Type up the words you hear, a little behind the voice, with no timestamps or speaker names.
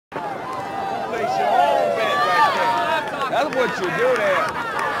That's your own bet right there. That's what you do there.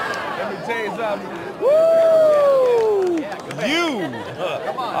 Let me tell you something. Woo! You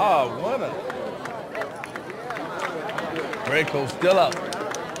are winner. Draco's still up.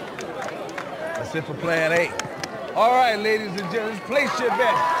 That's it for plan 8. All right, ladies and gentlemen, place your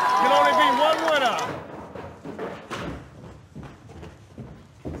bet. Can only be one winner.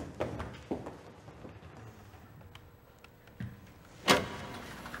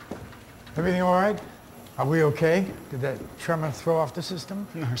 Everything all right? Are we okay? Did that tremor throw off the system?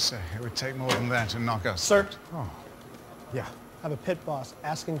 No, sir. It would take more than that to knock us. Sir. Oh, yeah. I have a pit boss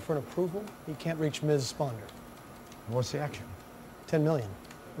asking for an approval. He can't reach Ms. Sponder. What's the action? 10 million.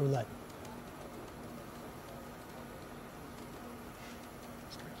 Roulette.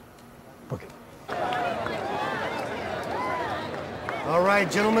 Book it. All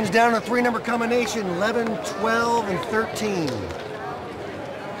right, gentlemen's down a 3-number combination, 11, 12, and 13.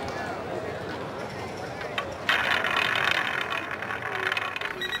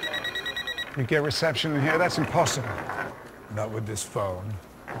 You get reception in here? That's impossible. Not with this phone.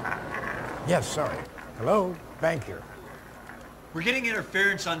 Yes, sorry. Hello? Bank here. We're getting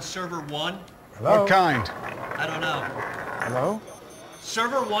interference on server 1. Hello? What kind? I don't know. Hello?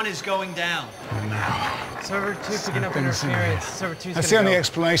 Server 1 is going down. Server 2 picking up interference. Server 2's That's the gonna only go.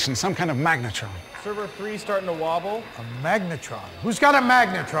 explanation. Some kind of magnetron. Server 3 starting to wobble. A magnetron. Who's got a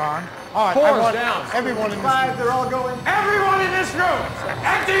magnetron? All right, I Four's want down. everyone in this Five, room. they're all going. Everyone in this room!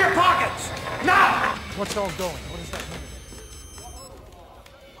 Empty your pockets! Now! What's all going? What does that mean?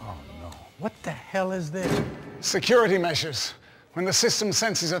 Oh, no. What the hell is this? Security measures. When the system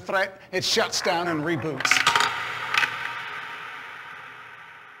senses a threat, it shuts down and reboots.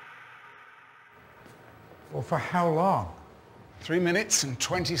 Well, for how long? 3 minutes and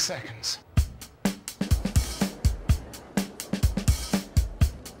 20 seconds.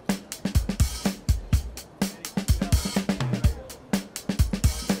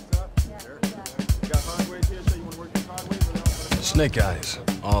 Snake eyes,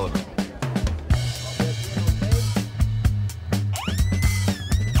 all of them.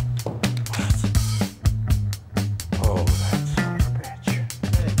 Oh, that son of a bitch.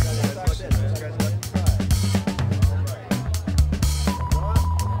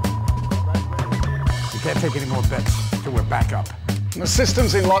 You can't take any more bets till we're back up. The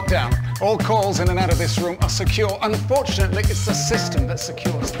system's in lockdown. All calls in and out of this room are secure. Unfortunately, it's the system that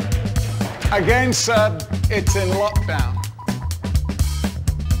secures them. Again, sir, it's in lockdown.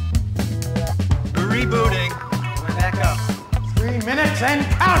 We're rebooting. We're back up. 3 minutes and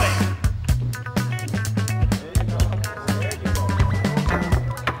counting!